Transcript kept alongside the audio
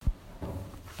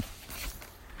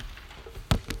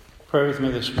Pray with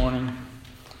me this morning.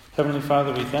 Heavenly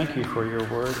Father, we thank you for your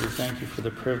word. We thank you for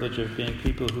the privilege of being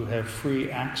people who have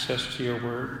free access to your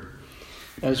word.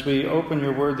 As we open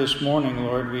your word this morning,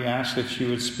 Lord, we ask that you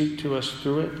would speak to us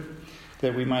through it,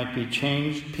 that we might be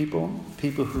changed people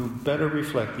who better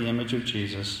reflect the image of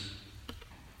Jesus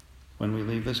when we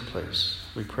leave this place.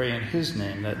 We pray in his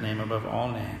name, that name above all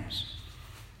names.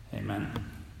 Amen.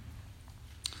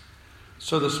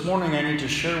 So this morning I need to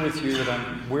share with you that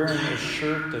I'm wearing a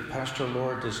shirt that Pastor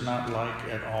Laura does not like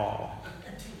at all.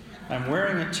 I'm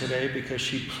wearing it today because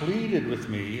she pleaded with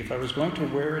me if I was going to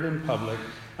wear it in public,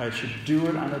 I should do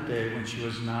it on a day when she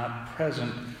was not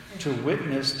present to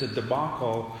witness the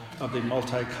debacle of the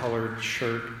multicolored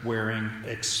shirt wearing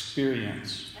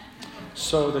experience.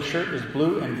 So the shirt is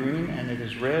blue and green and it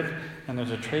is red and there's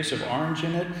a trace of orange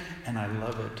in it and I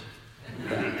love it.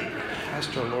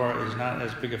 Pastor Laura is not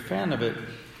as big a fan of it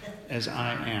as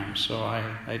I am. So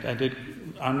I did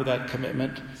honor that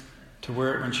commitment to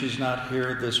wear it when she's not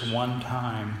here this one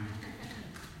time.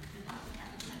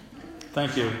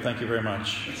 Thank you. Thank you very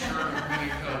much.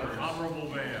 Honorable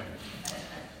man.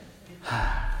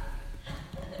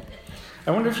 I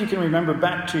wonder if you can remember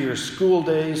back to your school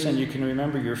days and you can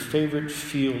remember your favorite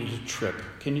field trip.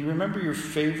 Can you remember your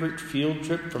favorite field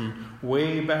trip from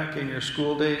way back in your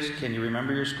school days? Can you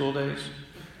remember your school days?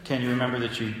 Can you remember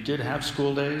that you did have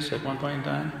school days at one point in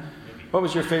time? What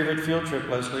was your favorite field trip,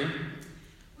 Leslie?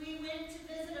 We went to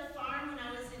visit a farm when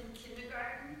I was in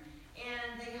kindergarten,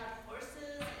 and they had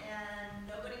horses, and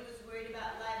nobody was worried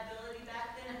about liability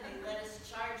back then, and they let us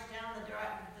charge down the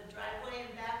driveway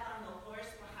and back on the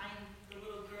horse behind the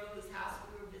little girl whose house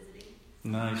we were visiting.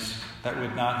 Nice. That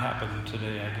would not happen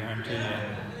today, I guarantee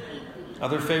you.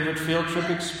 Other favorite field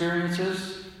trip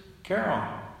experiences? Carol.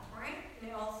 Frank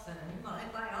Nelson, my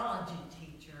biology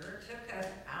teacher, took us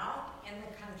out in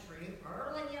the country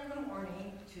early in the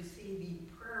morning to see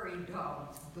the prairie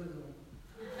dogs boo.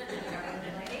 They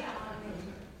would lay on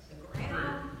the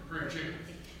ground. Prairie chicken.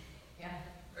 Yeah,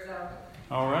 or dog.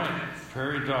 All right.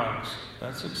 Prairie dogs.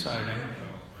 That's exciting.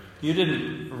 You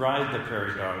didn't ride the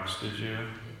prairie dogs, did you?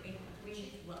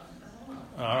 We loved them.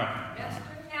 All right. Mr.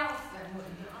 Nelson would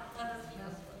not let us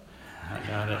mess with them. I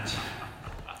got it.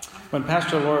 When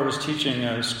Pastor Laura was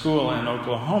teaching school in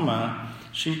Oklahoma,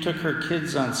 she took her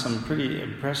kids on some pretty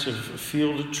impressive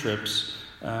field trips.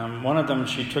 One of them,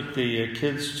 she took the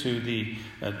kids to the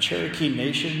Cherokee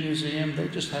Nation Museum. They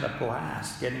just had a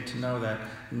blast getting to know that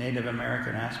Native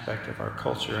American aspect of our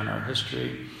culture and our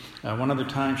history. One other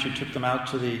time, she took them out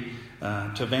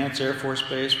to Vance Air Force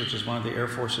Base, which is one of the Air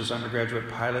Force's undergraduate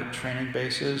pilot training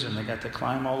bases, and they got to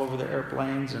climb all over the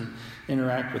airplanes and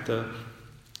interact with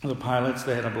the pilots.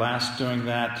 They had a blast doing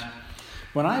that.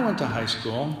 When I went to high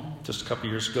school, just a couple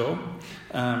years ago,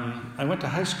 I went to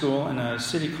high school in a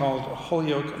city called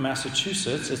Holyoke,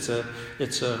 Massachusetts.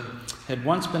 It had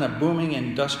once been a booming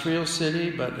industrial city,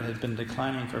 but it had been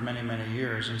declining for many, many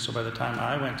years. And so by the time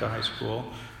I went to high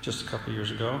school, just a couple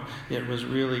years ago, it was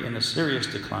really in a serious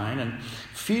decline. And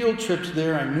field trips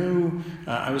there, I knew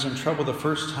I was in trouble the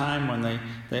first time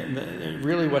when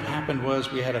really what happened was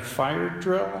we had a fire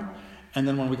drill. And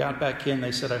then when we got back in,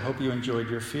 they said, I hope you enjoyed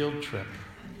your field trip.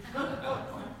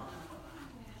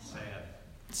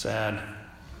 Sad.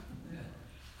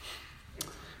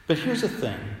 But here's the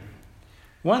thing.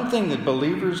 One thing that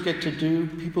believers get to do,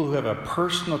 people who have a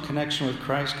personal connection with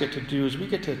Christ get to do, is we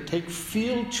get to take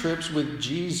field trips with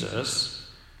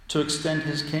Jesus to extend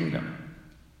his kingdom.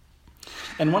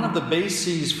 And one of the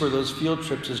bases for those field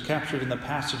trips is captured in the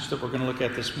passage that we're going to look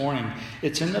at this morning.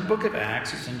 It's in the book of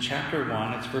Acts. It's in chapter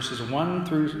 1. It's verses 1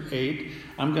 through 8.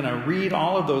 I'm going to read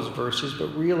all of those verses,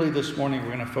 but really this morning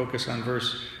we're going to focus on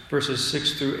verses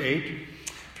 6 through 8.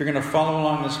 If you're going to follow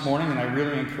along this morning, and I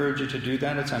really encourage you to do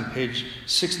that, it's on page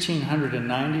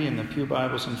 1690 in the Pew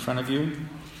Bibles in front of you.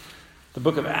 The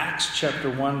book of Acts,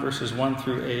 chapter 1, verses 1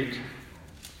 through 8.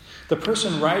 The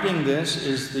person writing this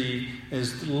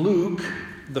is Luke,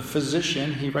 the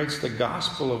physician. He writes the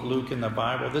Gospel of Luke in the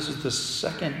Bible. This is the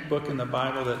second book in the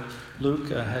Bible that Luke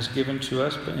has given to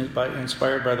us,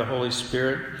 inspired by the Holy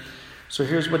Spirit. So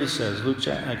here's what he says.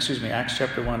 Acts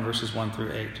chapter 1, verses 1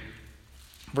 through 8.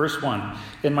 Verse 1.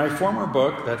 In my former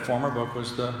book, that former book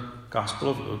was the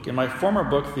Gospel of Luke. In my former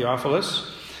book, Theophilus,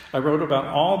 I wrote about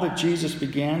all that Jesus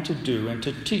began to do and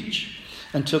to teach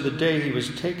until the day he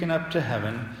was taken up to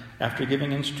heaven, after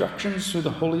giving instructions through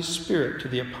the Holy Spirit to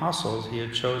the apostles he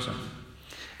had chosen.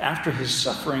 After his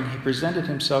suffering, he presented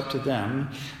himself to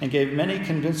them and gave many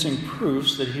convincing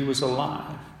proofs that he was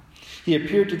alive. He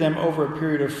appeared to them over a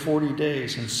period of 40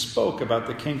 days and spoke about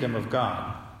the kingdom of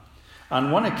God. On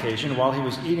one occasion, while he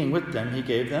was eating with them, he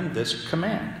gave them this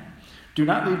command: Do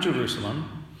not leave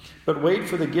Jerusalem, but wait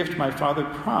for the gift my Father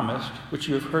promised, which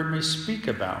you have heard me speak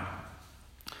about.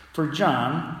 For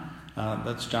John,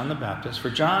 that's John the Baptist, for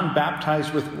John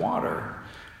baptized with water,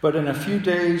 but in a few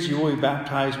days you will be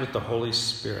baptized with the Holy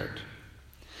Spirit."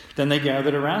 Then they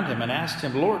gathered around him and asked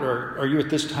him, "Lord, are you at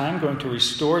this time going to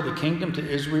restore the kingdom to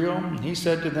Israel?" And he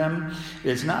said to them, "It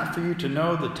is not for you to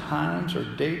know the times or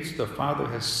dates the Father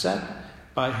has set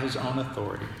by his own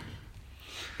authority.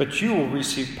 But you will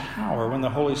receive power when the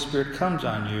Holy Spirit comes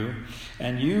on you,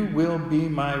 and you will be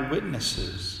my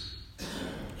witnesses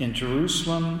in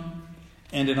Jerusalem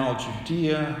and in all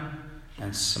Judea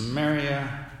and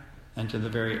Samaria and to the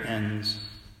very ends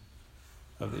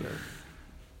of the earth."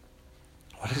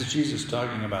 What is Jesus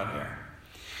talking about here?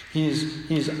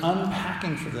 He's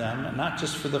unpacking for them, and not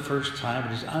just for the first time,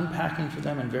 but he's unpacking for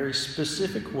them in very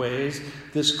specific ways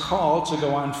this call to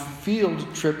go on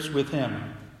field trips with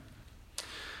him.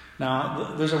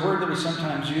 Now, there's a word that we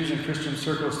sometimes use in Christian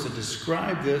circles to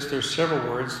describe this. There's several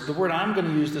words. The word I'm going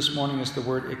to use this morning is the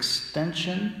word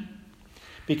extension,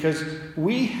 because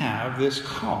we have this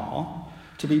call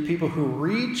to be people who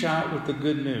reach out with the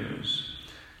good news.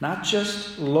 Not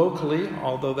just locally,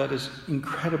 although that is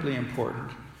incredibly important.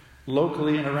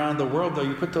 Locally and around the world, though,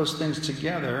 you put those things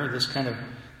together, this kind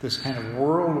of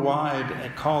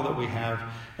worldwide call that we have,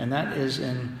 and that is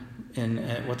in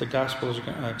what the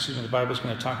Bible is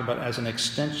going to talk about as an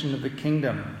extension of the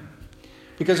kingdom.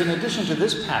 Because in addition to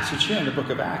this passage here in the book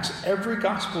of Acts, every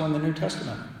gospel in the New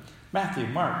Testament, Matthew,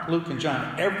 Mark, Luke, and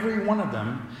John, every one of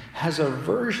them has a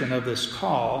version of this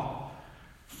call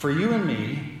for you and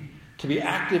me to be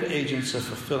active agents of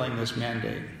fulfilling this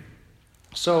mandate.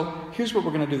 So here's what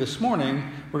we're going to do this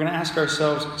morning. We're going to ask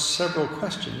ourselves several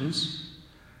questions,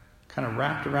 kind of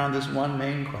wrapped around this one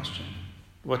main question.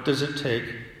 What does it take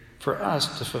for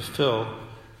us to fulfill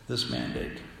this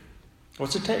mandate?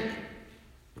 What's it take?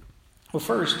 Well,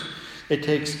 first, it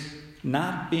takes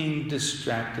not being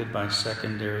distracted by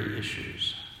secondary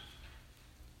issues.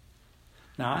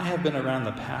 Now, I have been around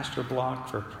the pastor block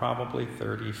for probably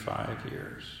 35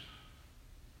 years.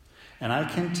 And I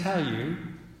can tell you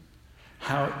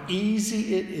how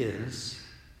easy it is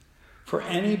for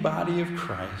any body of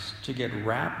Christ to get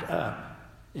wrapped up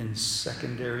in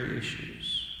secondary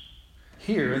issues.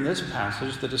 Here in this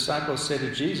passage, the disciples say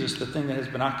to Jesus, the thing that has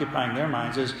been occupying their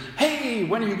minds is, "Hey,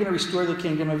 when are you going to restore the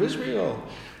kingdom of Israel?"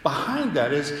 Behind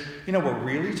that is, we're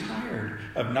really tired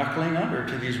of knuckling under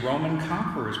to these Roman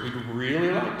conquerors. We'd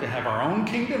really like to have our own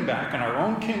kingdom back and our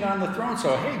own king on the throne.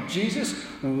 So, hey, Jesus,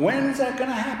 when's that going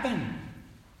to happen?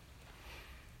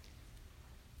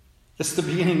 It's the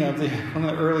beginning of one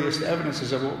of the earliest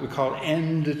evidences of what we call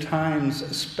end times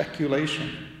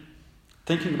speculation.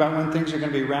 Thinking about when things are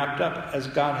going to be wrapped up. As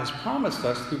God has promised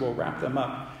us, he will wrap them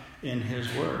up in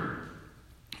his word.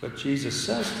 But Jesus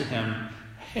says to him,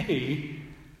 "Hey,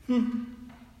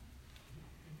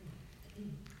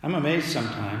 I'm amazed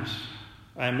sometimes.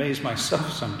 I amaze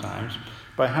myself sometimes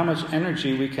by how much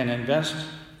energy we can invest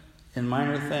in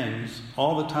minor things,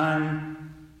 all the time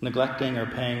neglecting or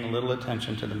paying little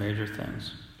attention to the major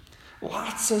things.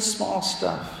 Lots of small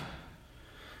stuff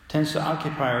tends to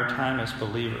occupy our time as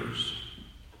believers.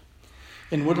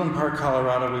 In Woodland Park,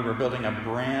 Colorado, we were building a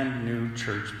brand new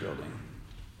church building.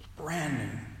 Brand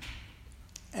new.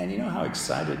 And you know how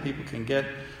excited people can get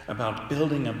about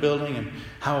building a building and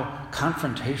how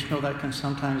confrontational that can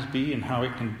sometimes be and how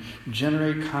it can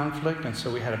generate conflict. And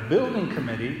so we had a building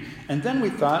committee, and then we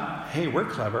thought, hey, we're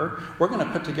clever. We're going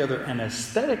to put together an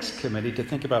aesthetics committee to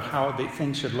think about how the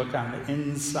thing should look on the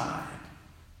inside.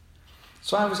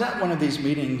 So I was at one of these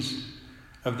meetings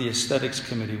of the aesthetics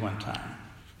committee one time.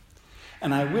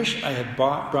 And I wish I had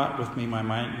brought with me my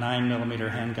 9mm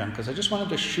handgun, because I just wanted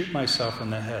to shoot myself in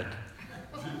the head.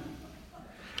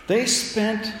 They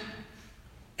spent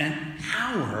an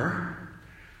hour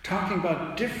talking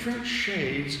about different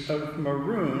shades of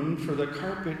maroon for the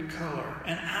carpet color.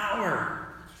 An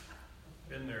hour.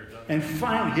 Been there, done that. And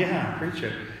finally, yeah, preach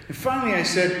it. And finally I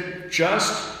said,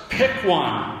 just pick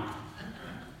one.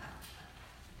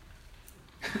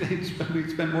 We'd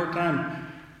spend more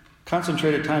time,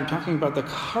 concentrated time talking about the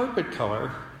carpet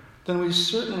color than we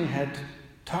certainly had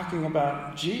talking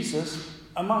about Jesus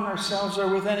among ourselves or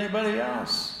with anybody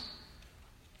else.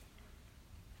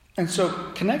 And so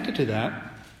connected to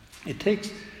that, it takes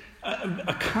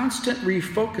a constant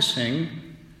refocusing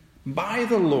by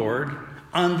the Lord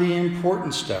on the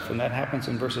important stuff. And that happens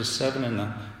in verses 7 and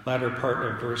the latter part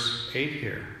of verse 8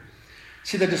 here.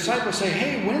 See, the disciples say,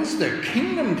 hey, when's the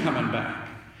kingdom coming back?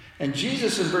 And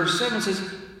Jesus in verse 7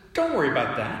 says, don't worry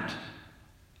about that.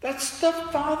 That's the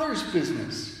Father's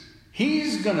business.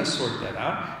 He's going to sort that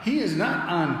out. He is not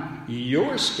on on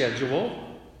your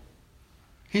schedule.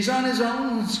 He's on his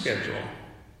own schedule.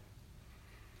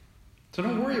 So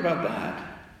don't worry about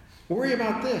that. Worry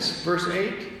about this. Verse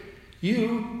 8,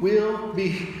 you will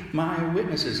be my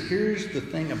witnesses. Here's the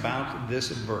thing about this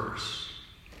verse.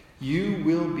 You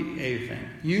will be a thing.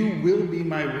 You will be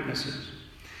my witnesses.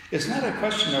 It's not a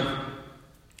question of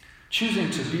choosing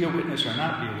to be a witness or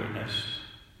not be a witness.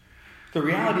 The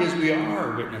reality is we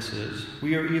are witnesses.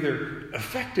 We are either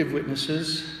effective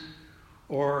witnesses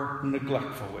or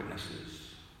neglectful witnesses.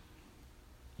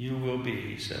 You will be,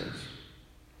 he says,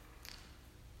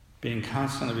 being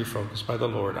constantly refocused by the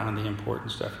Lord on the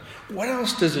important stuff. What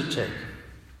else does it take?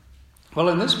 Well,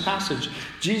 in this passage,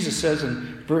 Jesus says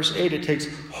in verse 8, it takes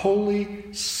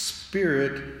Holy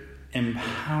Spirit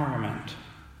empowerment.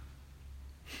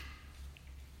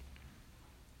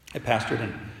 I pastored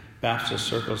in Baptist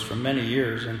circles for many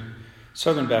years and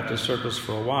Southern Baptist circles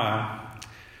for a while.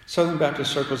 Southern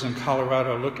Baptist circles in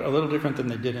Colorado looked a little different than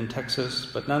they did in Texas,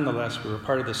 but nonetheless, we were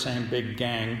part of the same big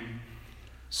gang,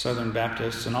 Southern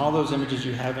Baptists, and all those images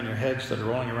you have in your heads that are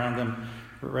rolling around them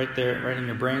right there, right in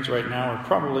your brains right now, are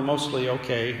probably mostly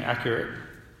okay, accurate.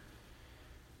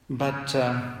 But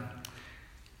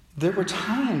there were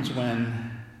times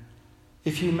when,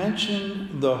 if you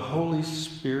mentioned the Holy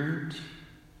Spirit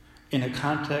in a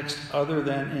context other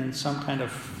than in some kind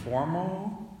of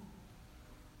formal,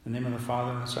 the name of the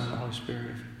Father, and the Son, and the Holy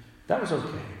Spirit, that was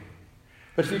okay.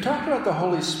 But if you talked about the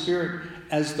Holy Spirit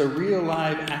as the real,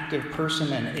 live, active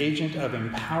person and agent of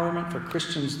empowerment for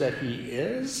Christians that he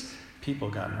is, people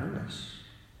got nervous.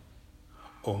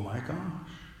 Oh my gosh.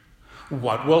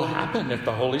 What will happen if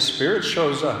the Holy Spirit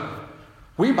shows up?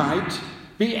 We might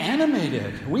be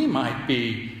animated. We might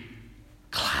be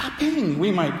clapping.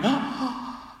 We might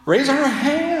raise our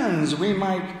hands. We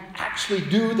might actually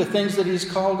do the things that he's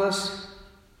called us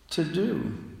to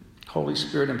do. Holy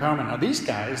Spirit empowerment. Now these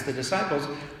guys, the disciples,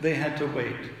 they had to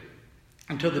wait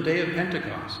until the day of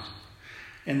Pentecost.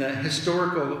 In the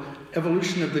historical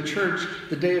evolution of the church,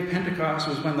 the day of Pentecost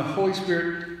was when the Holy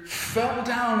Spirit fell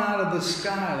down out of the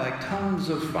sky like tongues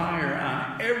of fire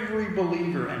on every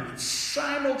believer, and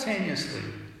simultaneously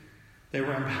they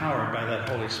were empowered by that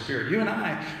Holy Spirit. You and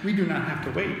I, we do not have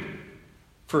to wait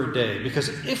for a day, because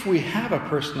if we have a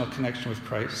personal connection with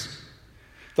Christ,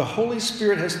 the Holy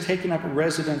Spirit has taken up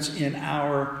residence in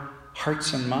our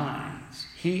hearts and minds.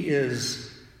 He is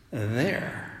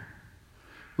there.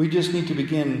 We just need to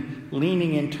begin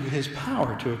leaning into his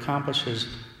power to accomplish his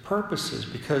purposes,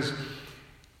 because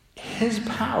his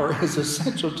power is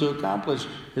essential to accomplish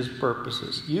his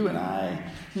purposes. You and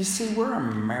I, you see, we're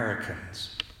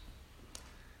Americans.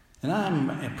 And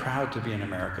I'm proud to be an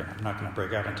American. I'm not going to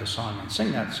break out into song and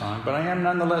sing that song, but I am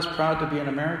nonetheless proud to be an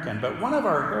American. But one of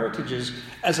our heritages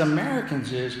as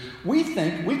Americans is we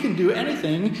think we can do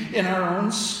anything in our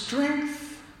own strength.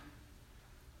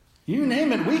 You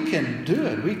name it, we can do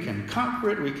it. We can conquer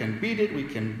it. We can beat it. We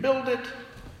can build it.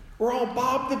 We're all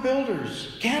Bob the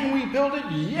Builders. Can we build it?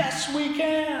 Yes, we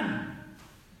can.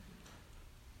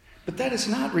 But that is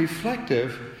not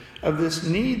reflective of this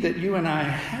need that you and I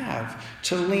have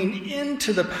to lean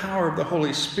into the power of the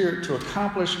Holy Spirit to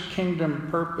accomplish kingdom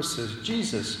purposes.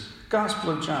 Jesus, Gospel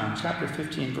of John, chapter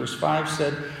 15, verse 5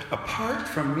 said, "Apart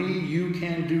from me, you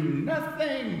can do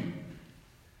nothing."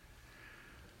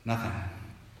 Nothing.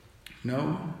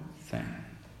 No thing.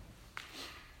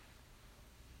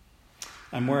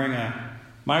 I'm wearing a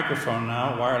microphone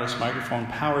now, a wireless microphone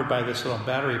powered by this little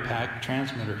battery pack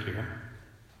transmitter here.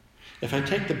 If I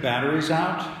take the batteries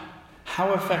out,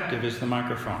 how effective is the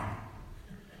microphone?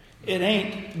 It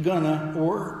ain't gonna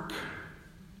work.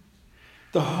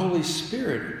 The Holy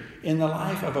Spirit in the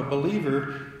life of a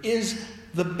believer is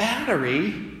the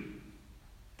battery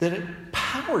that it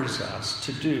powers us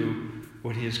to do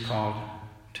what he is called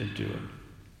to do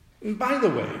it. And by the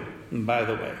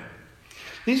way,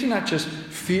 these are not just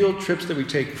field trips that we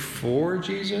take for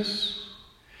Jesus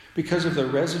because of the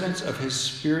residence of his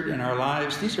Spirit in our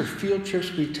lives. These are field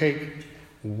trips we take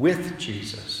with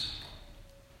Jesus.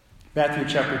 Matthew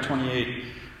chapter 28,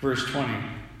 verse 20.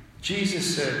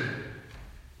 Jesus said,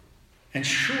 "And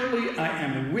surely I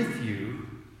am with you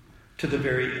to the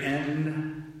very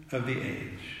end of the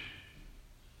age."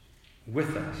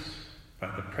 With us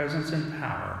by the presence and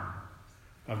power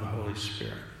of the Holy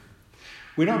Spirit.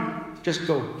 We don't just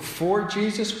go for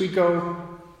Jesus, we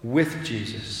go with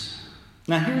Jesus.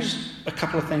 Now here's a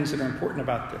couple of things that are important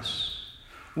about this.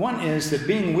 One is that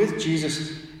being with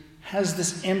Jesus has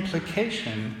this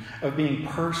implication of being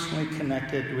personally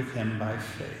connected with him by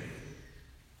faith.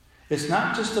 It's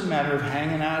not just a matter of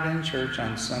hanging out in church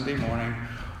on Sunday morning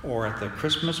or at the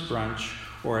Christmas brunch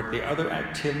or at the other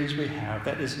activities we have.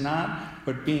 That is not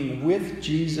what being with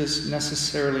Jesus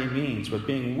necessarily means. What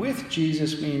being with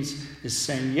Jesus means is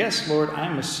saying, yes, Lord,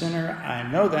 I'm a sinner. I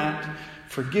know that.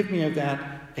 Forgive me of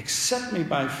that. Accept me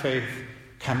by faith.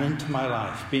 Come into my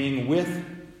life. Being with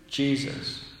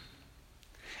Jesus.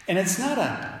 And it's not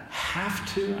a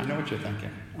have to. I know what you're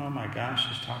thinking. Oh my gosh,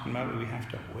 she's talking about we have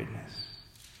to witness.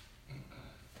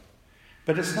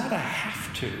 But it's not a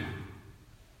have to.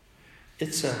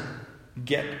 It's a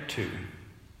get to.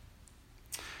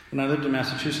 When I lived in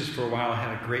Massachusetts for a while, I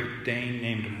had a Great Dane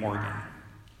named Morgan.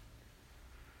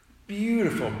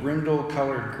 Beautiful,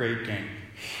 brindle-colored Great Dane.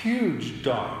 Huge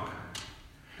dog.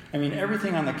 I mean,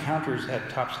 everything on the counters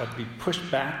tops had to be pushed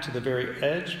back to the very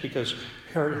edge because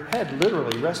her head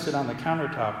literally rested on the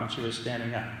countertop when she was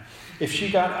standing up. If she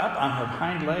got up on her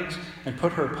hind legs and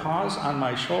put her paws on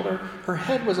my shoulder, her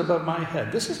head was above my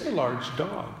head. This is a large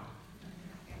dog.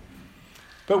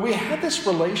 But we had this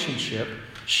relationship.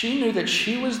 She knew that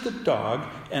she was the dog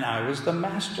and I was the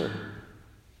master.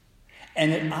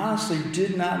 And it honestly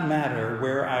did not matter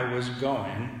where I was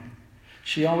going.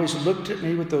 She always looked at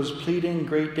me with those pleading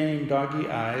Great Dane doggy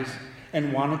eyes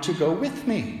and wanted to go with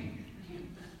me.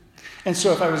 And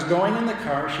so if I was going in the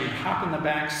car, she'd hop in the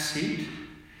back seat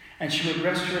and she would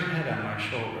rest her head on my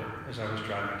shoulder as I was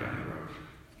driving down the road.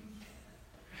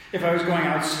 If I was going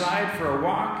outside for a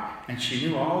walk and she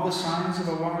knew all the signs of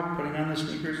a walk, putting on the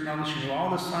sneakers and all that, she knew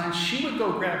all the signs, she would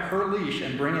go grab her leash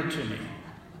and bring it to me.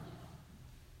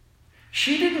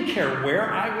 She didn't care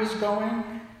where I was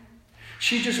going.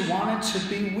 She just wanted to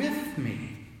be with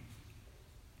me.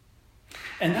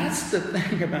 And that's the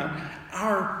thing about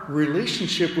our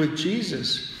relationship with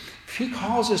Jesus. If he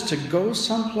calls us to go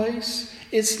someplace,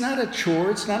 it's not a chore,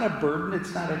 it's not a burden,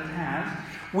 it's not a task.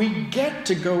 We get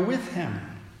to go with him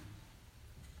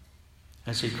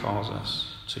as he calls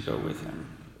us to go with him.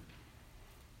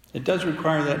 It does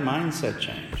require that mindset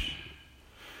change.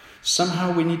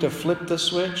 Somehow we need to flip the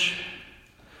switch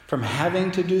from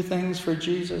having to do things for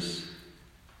Jesus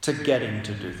to getting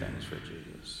to do things for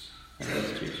Jesus. And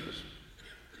that's Jesus.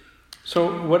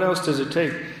 So what else does it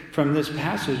take from this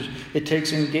passage? It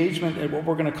takes engagement at what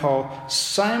we're going to call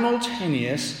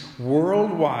simultaneous,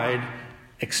 worldwide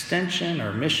extension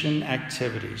or mission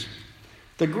activities.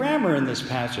 The grammar in this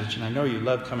passage, and I know you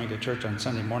love coming to church on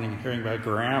Sunday morning and hearing about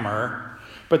grammar,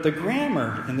 but the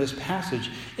grammar in this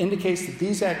passage indicates that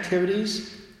these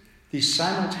activities, these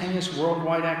simultaneous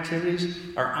worldwide activities,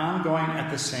 are ongoing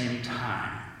at the same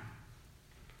time.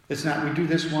 It's not we do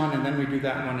this one and then we do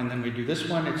that one and then we do this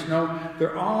one. It's no,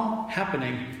 they're all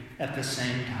happening at the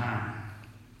same time.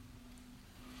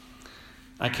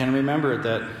 I can remember at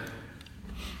that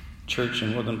church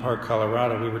in Woodland Park,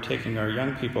 Colorado, we were taking our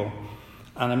young people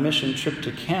on a mission trip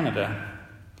to Canada.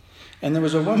 And there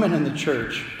was a woman in the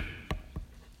church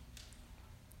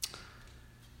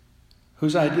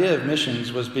whose idea of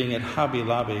missions was being at Hobby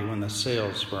Lobby when the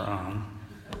sales were on.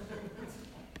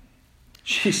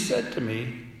 She said to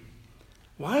me,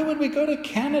 "Why would we go to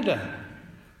Canada?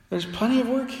 There's plenty of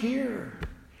work here."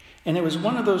 And it was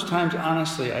one of those times,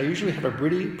 honestly, I usually have a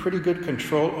pretty good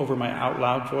control over my out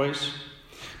loud voice.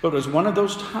 But it was one of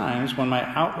those times when my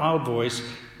out loud voice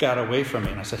got away from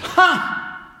me. And I said,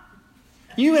 "Ha!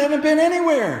 You haven't been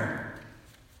anywhere."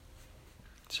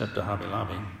 Except to Hobby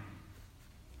Lobby.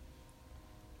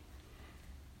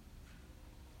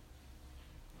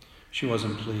 She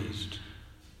wasn't pleased.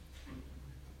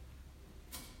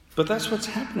 But that's what's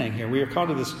happening here. We are called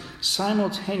to this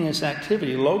simultaneous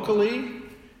activity locally.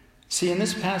 See, in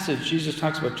this passage, Jesus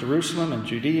talks about Jerusalem and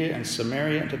Judea and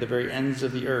Samaria and to the very ends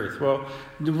of the earth. Well,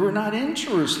 we're not in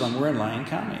Jerusalem. We're in Lyon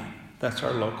County. That's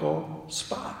our local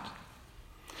spot.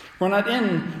 We're not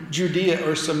in Judea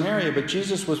or Samaria, but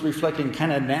Jesus was reflecting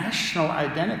kind of national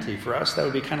identity. For us, that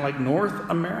would be kind of like North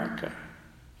America.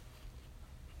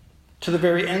 To the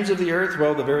very ends of the earth,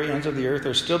 well, the very ends of the earth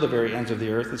are still the very ends of the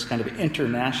earth. It's kind of an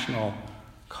international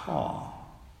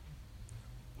call.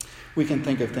 We can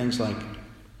think of things like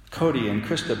Cody and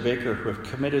Krista Baker, who have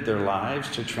committed their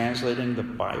lives to translating the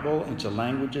Bible into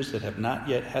languages that have not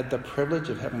yet had the privilege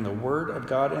of having the Word of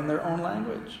God in their own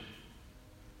language.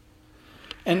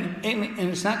 And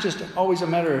it's not just always a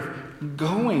matter of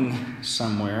going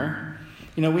somewhere.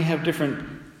 You know, we have different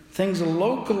things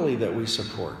locally that we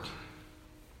support.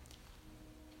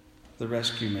 The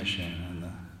Rescue Mission and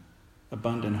the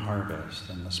Abundant Harvest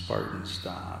and the Spartan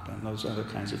Stop and those other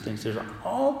kinds of things. There's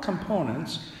all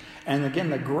components. And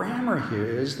again, the grammar here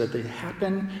is that they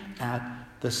happen at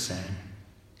the same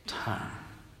time.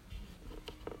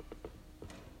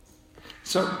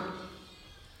 So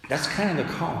that's kind of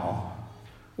the call.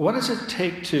 What does it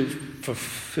take to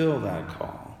fulfill that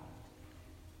call?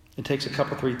 It takes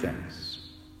three things.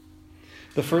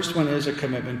 The first one is a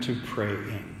commitment to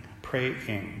praying,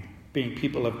 being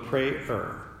people of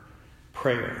prayer.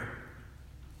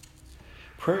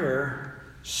 Prayer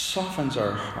softens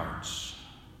our hearts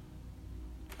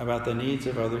about the needs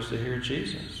of others to hear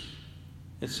Jesus.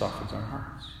 It softens our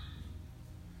hearts.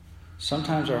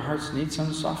 Sometimes our hearts need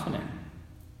some softening.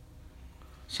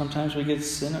 Sometimes we get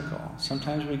cynical.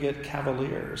 Sometimes we get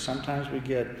cavalier. Sometimes we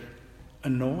get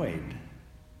annoyed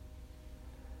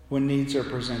when needs are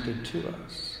presented to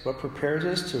us. What prepares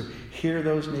us to hear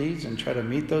those needs and try to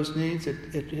meet those needs?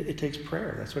 It takes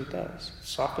prayer. That's what it does. It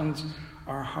softens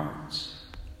our hearts.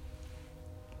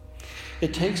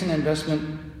 It takes an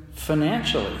investment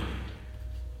financially.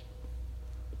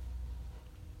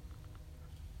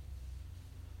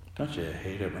 Don't you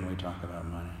hate it when we talk about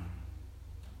money?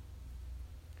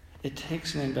 It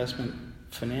takes an investment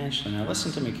financially. Now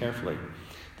listen to me carefully.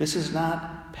 This is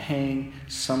not paying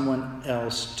someone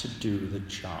else to do the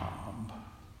job.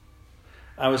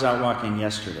 I was out walking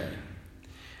yesterday,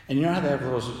 and you know how they have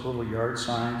those little yard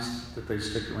signs that they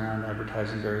stick around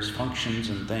advertising various functions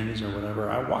and things or whatever?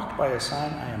 I walked by a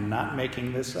sign, I am not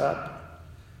making this up.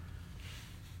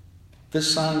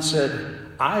 This sign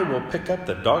said, "I will pick up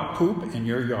the dog poop in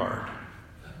your yard."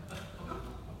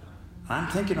 I'm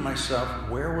thinking to myself,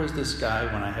 where was this guy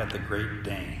when I had the Great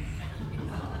Dane?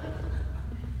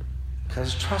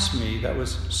 Because trust me, that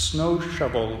was snow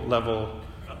shovel level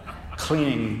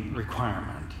cleaning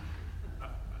requirement.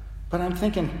 But I'm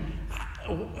thinking,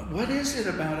 what is it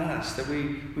about us that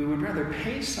we would rather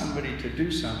pay somebody to do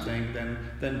something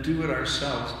than do it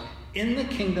ourselves in the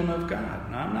kingdom of God?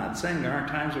 Now, I'm not saying there aren't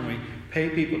times when we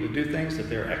pay people to do things that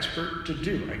they're expert to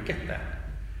do. I get that.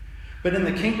 But in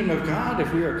the kingdom of God,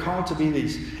 if we are called to be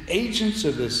these agents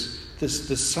of this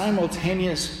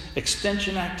simultaneous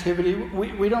extension activity,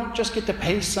 we don't just get to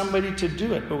pay somebody to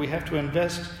do it, but we have to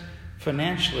invest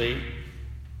financially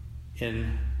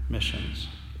in missions.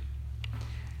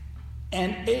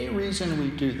 And a reason we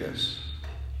do this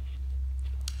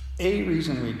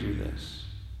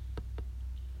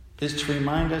is to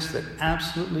remind us that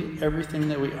absolutely everything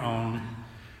that we own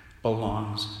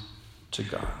belongs to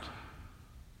God.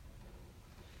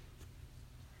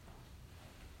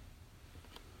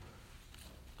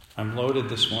 I'm loaded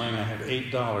this morning. I have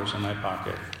 $8 in my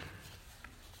pocket.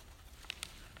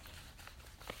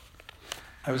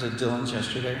 I was at Dillon's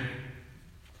yesterday,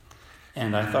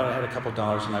 and I thought I had a couple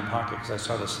dollars in my pocket because I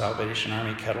saw the Salvation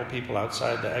Army kettle people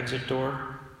outside the exit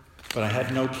door, but I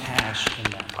had no cash in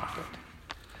that pocket.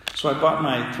 So I bought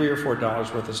my $3 or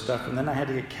 $4 worth of stuff, and then I had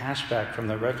to get cash back from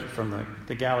the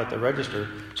gal at the register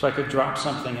so I could drop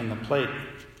something in the plate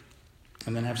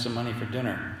and then have some money for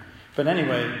dinner. But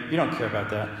anyway, you don't care about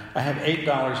that. I have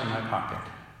 $8 in my pocket.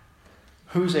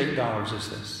 Whose $8 is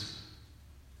this?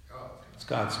 It's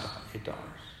God's stuff, $8.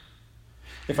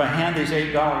 If I hand these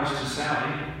 $8 to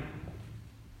Sally,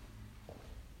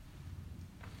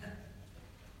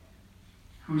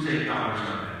 whose $8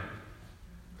 are they?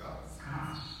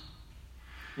 God's.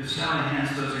 If Sally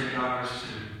hands those $8 to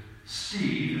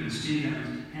Steve, and Steve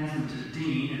hands them to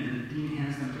Dean, and then Dean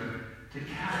hands them to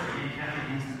Kathy, and Kathy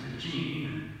hands them to Jean,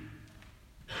 and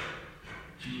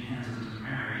Jean hands them to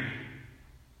Mary,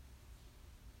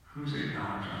 whose $8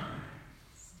 are they?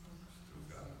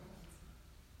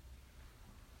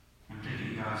 I'm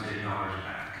taking God's $8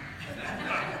 back.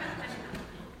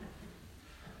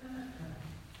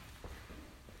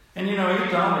 And you know,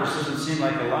 $8 doesn't seem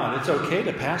like a lot. It's okay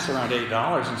to pass around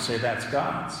 $8 and say that's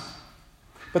God's.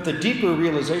 But the deeper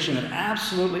realization that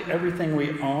absolutely everything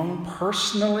we own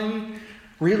personally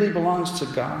really belongs to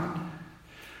God,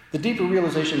 the deeper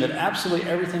realization that absolutely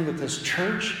everything that this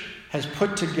church has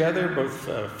put together, both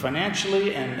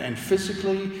financially and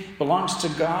physically, belongs to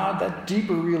God, that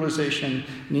deeper realization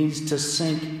needs to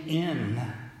sink in.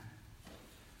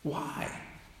 Why?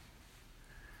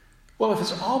 Well, if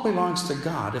it all belongs to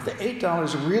God, if the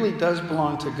 $8 really does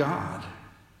belong to God,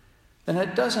 then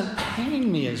it doesn't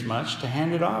pain me as much to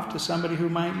hand it off to somebody who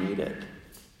might need it.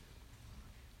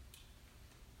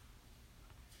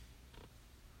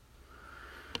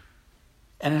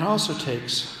 And it also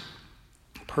takes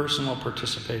personal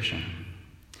participation.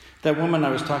 That woman I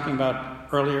was talking about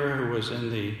earlier who was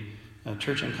in the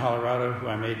church in Colorado, who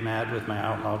I made mad with my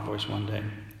out loud voice one day,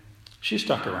 she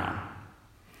stuck around.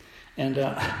 And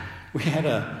we had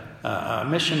a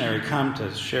missionary come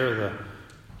to share the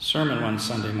sermon one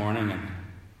Sunday morning, and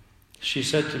she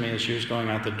said to me as she was going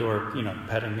out the door,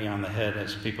 patting me on the head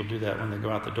as people do that when they go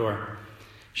out the door,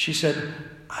 she said,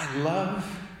 "I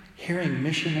love hearing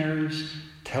missionaries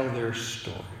tell their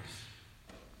stories."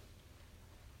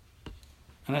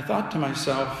 And I thought to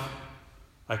myself,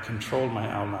 I controlled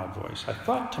my out loud voice. I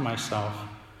thought to myself,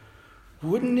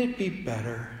 wouldn't it be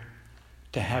better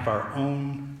to have our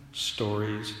own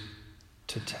stories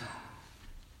to tell?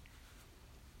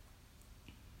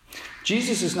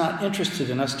 Jesus is not interested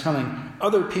in us telling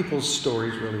other people's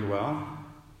stories really well,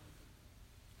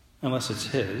 unless it's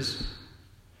his.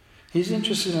 He's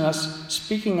interested in us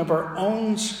speaking of our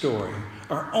own story,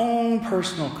 our own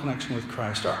personal connection with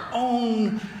Christ, our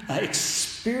own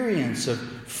experience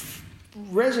of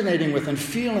resonating with and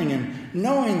feeling and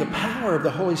knowing the power of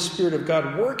the Holy Spirit of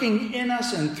God working in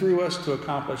us and through us to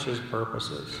accomplish his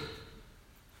purposes.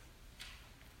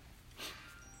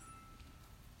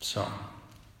 So,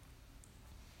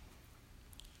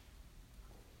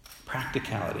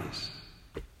 practicalities.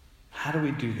 How do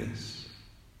we do this?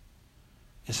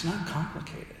 It's not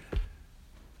complicated.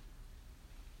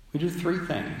 We do 3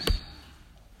 things.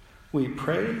 We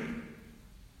pray.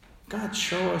 God,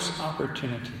 show us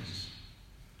opportunities.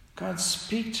 God,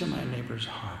 speak to my neighbor's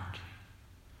heart.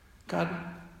 God,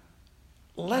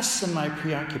 lessen my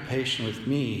preoccupation with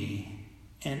me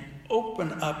and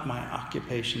open up my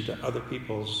occupation to other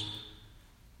people's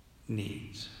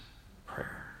needs.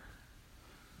 Prayer.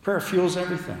 Prayer fuels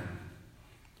everything.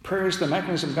 Prayer is the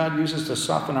mechanism God uses to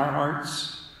soften our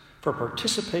hearts for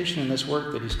participation in this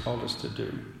work that he's called us to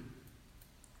do.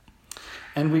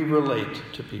 And we relate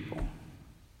to people.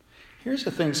 Here's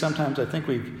the thing sometimes I think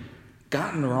we've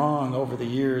gotten wrong over the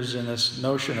years in this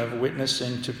notion of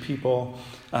witnessing to people.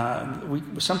 We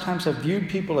sometimes have viewed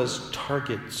people as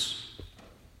targets.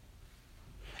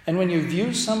 And when you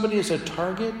view somebody as a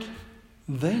target,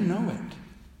 they know it.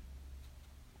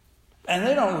 And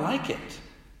they don't like it.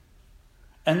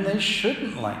 And they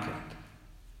shouldn't like it.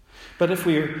 But if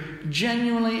we are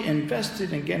genuinely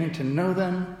invested in getting to know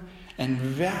them and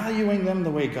valuing them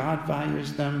the way God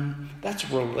values them, that's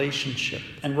relationship.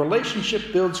 And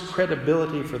relationship builds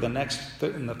credibility for the next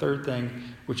and the third thing,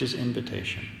 which is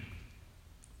invitation.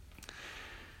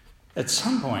 At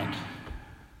some point,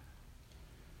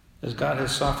 as God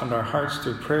has softened our hearts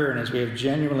through prayer and as we have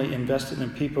genuinely invested in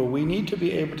people, we need to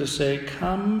be able to say,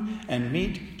 come and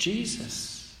meet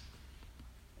Jesus.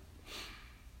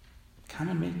 Come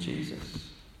and meet Jesus.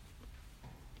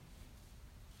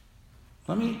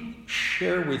 Let me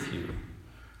share with you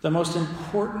the most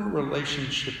important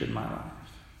relationship in my life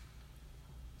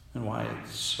and why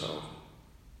it's so.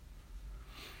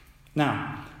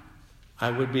 Now,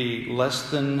 I would be less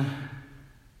than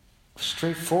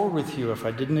straightforward with you if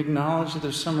I didn't acknowledge that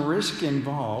there's some risk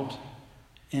involved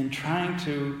in trying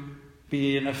to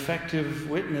be an effective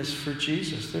witness for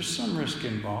Jesus. There's some risk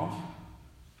involved.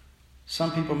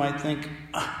 Some people might think,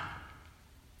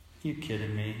 you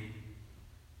kidding me?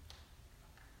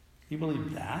 You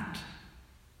believe that?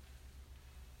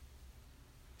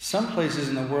 Some places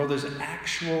in the world there's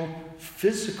actual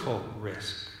physical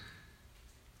risk.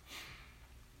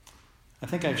 I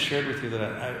think I've shared with you that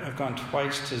I've gone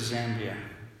twice to Zambia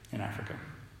in Africa.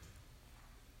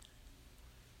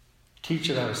 Teach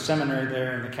at a seminary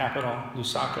there in the capital,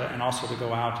 Lusaka, and also to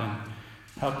go out and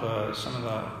help some of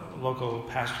the local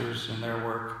pastors in their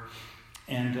work.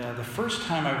 And the first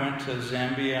time I went to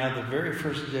Zambia, the very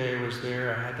first day I was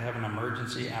there, I had to have an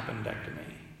emergency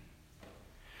appendectomy.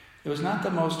 It was not the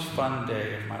most fun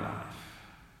day of my life.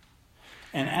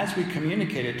 And as we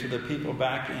communicated to the people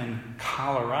back in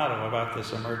Colorado about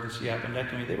this emergency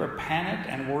appendectomy, they were panicked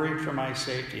and worried for my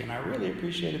safety. And I really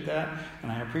appreciated that,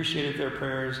 and I appreciated their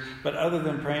prayers. But other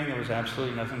than praying, there was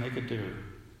absolutely nothing they could do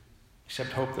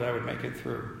except hope that I would make it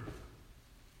through.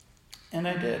 And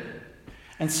I did.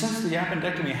 And since the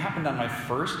appendectomy happened on my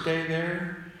first day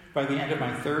there, by the end of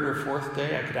my third or fourth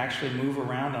day, I could actually move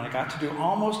around, and I got to do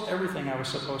almost everything I was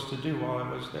supposed to do while I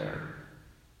was there.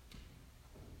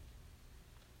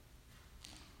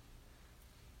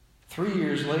 2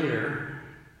 years later,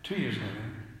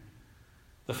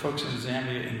 the folks in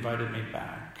Zambia invited me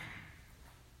back.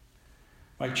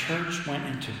 My church went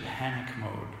into panic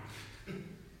mode.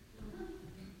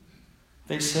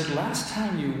 They said, last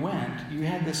time you went, you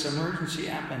had this emergency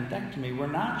appendectomy. We're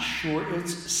not sure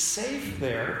it's safe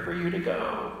there for you to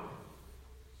go.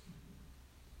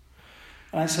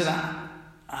 And I said,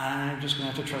 I'm just going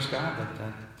to have to trust God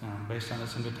that based on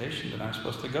this invitation that I'm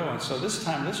supposed to go. And so this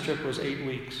time, this trip was 8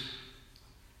 weeks.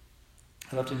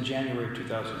 I left in January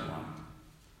 2001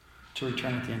 to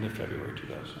return at the end of February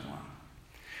 2001.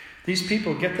 These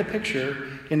people, get the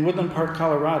picture, in Woodland Park,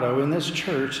 Colorado, in this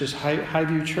church, this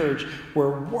Highview Church,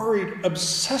 were worried,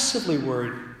 obsessively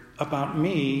worried about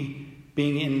me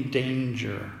being in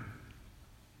danger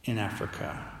in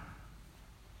Africa.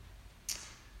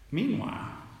 Meanwhile,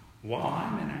 while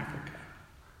I'm in Africa,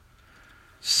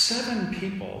 7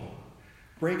 people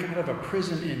break out of a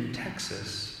prison in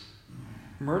Texas.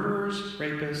 Murderers,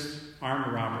 rapists,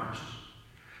 armed robbers.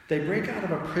 They break out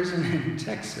of a prison in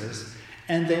Texas,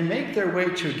 and they make their way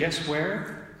to, guess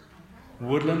where?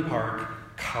 Woodland Park,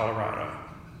 Colorado.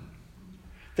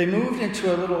 They moved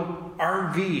into a little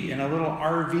RV in a little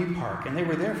RV park, and they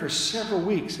were there for several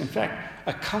weeks. In fact,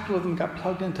 a couple of them got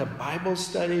plugged into Bible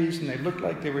studies, and they looked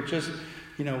like they were just,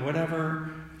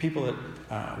 whatever. People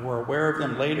that were aware of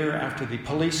them later, after the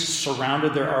police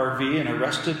surrounded their RV and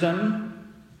arrested them,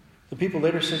 the people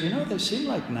later said, they seem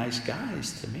like nice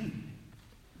guys to me.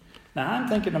 Now, I'm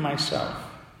thinking to myself,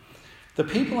 the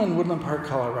people in Woodland Park,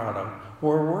 Colorado,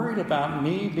 were worried about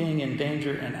me being in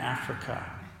danger in Africa.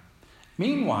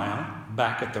 Meanwhile,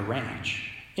 back at the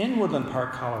ranch, in Woodland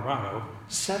Park, Colorado,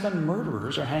 7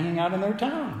 murderers are hanging out in their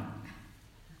town.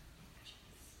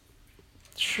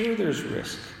 Sure, there's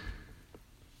risk.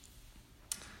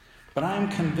 But I'm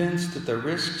convinced that the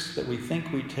risks that we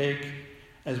think we take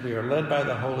as we are led by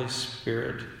the Holy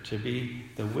Spirit to be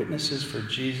the witnesses for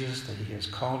Jesus that He has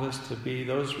called us to be,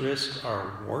 those risks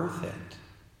are worth it.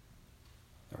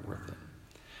 They're worth it.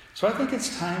 So I think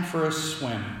it's time for a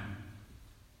swim.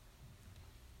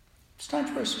 It's time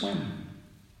for a swim.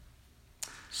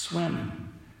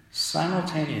 Swim.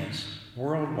 Simultaneous,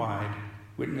 worldwide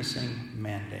witnessing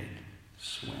mandate.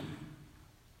 Swim.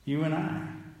 You and I.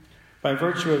 By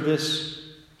virtue of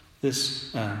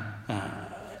this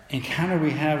encounter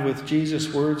we have with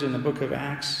Jesus' words in the book of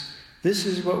Acts, this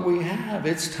is what we have.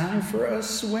 It's time for a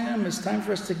swim. It's time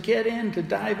for us to get in, to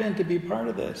dive in, to be part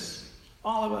of this.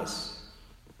 All of us.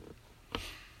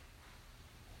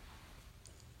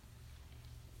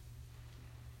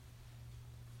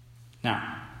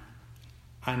 Now,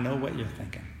 I know what you're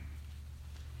thinking.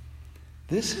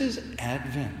 This is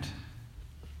Advent.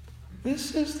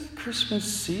 This is the Christmas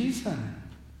season.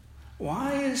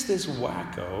 Why is this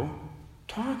wacko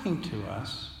talking to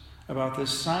us about this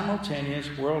simultaneous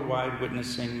worldwide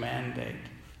witnessing mandate?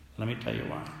 Let me tell you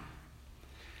why.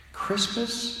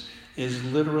 Christmas is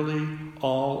literally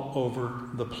all over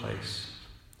the place.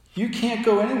 You can't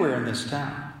go anywhere in this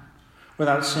town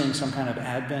without seeing some kind of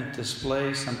Advent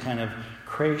display, some kind of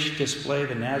creche display.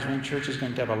 The Nazarene Church is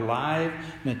going to have a live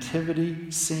nativity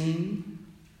scene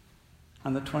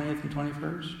on the 20th and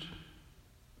 21st.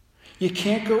 You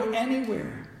can't go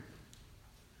anywhere.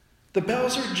 The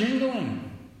bells are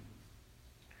jingling.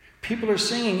 People are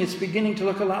singing. It's beginning to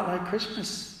look a lot like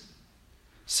Christmas.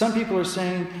 Some people are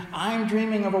saying, I'm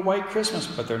dreaming of a white Christmas,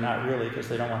 but they're not really because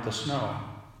they don't want the snow.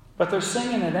 But they're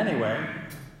singing it anyway.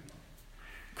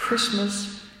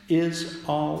 Christmas is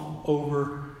all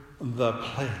over the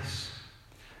place.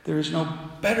 There is no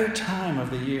better time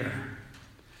of the year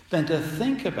than to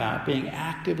think about being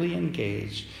actively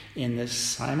engaged in this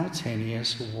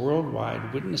simultaneous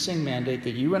worldwide witnessing mandate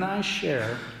that you and I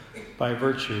share by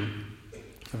virtue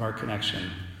of our connection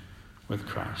with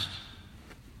Christ.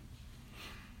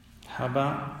 How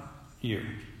about you?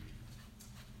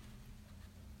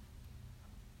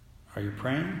 Are you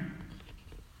praying?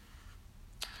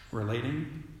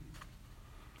 Relating?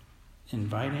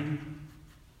 Inviting?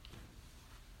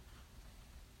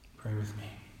 Pray with me.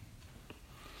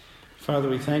 Father,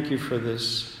 we thank you for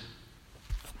this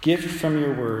gift from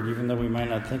your word, even though we might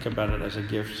not think about it as a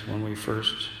gift when we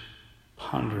first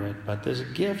ponder it, but this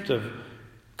gift of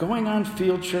going on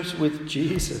field trips with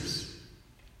Jesus.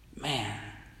 Man,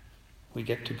 we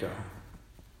get to go.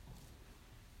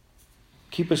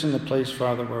 Keep us in the place,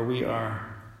 Father, where we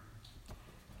are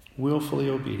willfully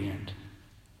obedient,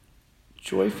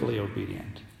 joyfully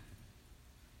obedient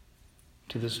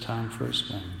to this time for a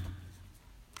swim.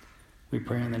 We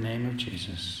pray in the name of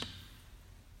Jesus.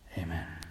 Amen.